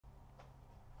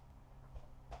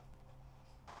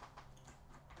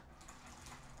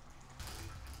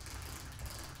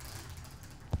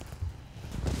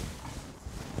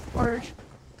George.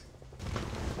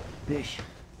 Hey.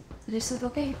 Did you sleep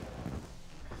okay?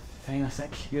 Fine, I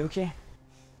think. You okay?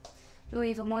 No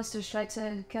evil monsters tried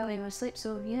to kill me in my sleep,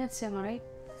 so yeah, it's alright.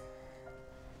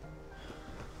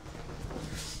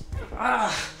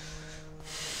 Ah!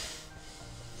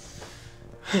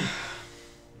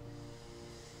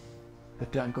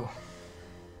 Where'd Dad go?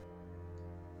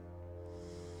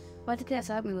 Why did they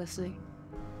attack me listening?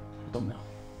 I don't know.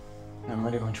 I'm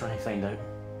ready to go and try and find out.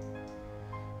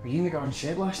 Were you in the garden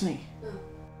shed last night? No.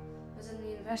 I was in the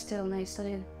university all night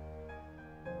studying.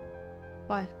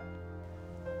 Why?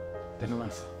 Didn't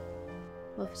live.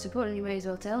 Well, if it's important, you may as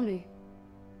well tell me.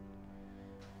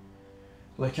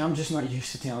 Look, I'm just not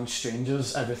used to telling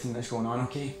strangers everything that's going on,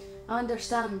 okay? I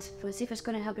understand, but see if it's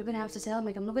going to help, you're going to have to tell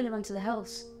me. I'm not going to run to the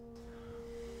hills.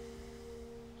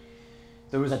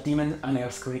 There was a demon, an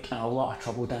earthquake, and a lot of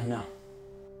trouble down there.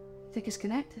 Think it's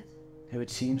connected? It would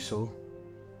seem so.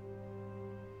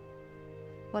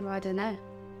 What do I do now?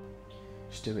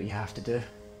 Just do what you have to do.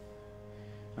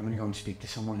 I'm going to go and speak to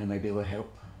someone who might be able to help.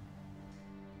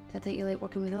 I think you like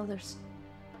working with others.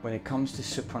 When it comes to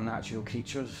supernatural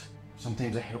creatures,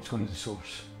 sometimes it helps going to the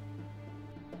source.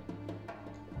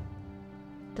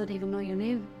 Don't even know your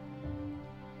name.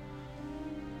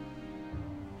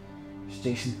 It's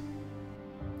Jason.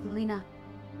 Lena.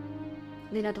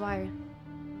 Lena Dwyer.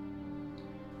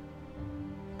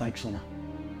 Thanks, Lena.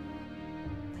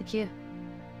 Thank you.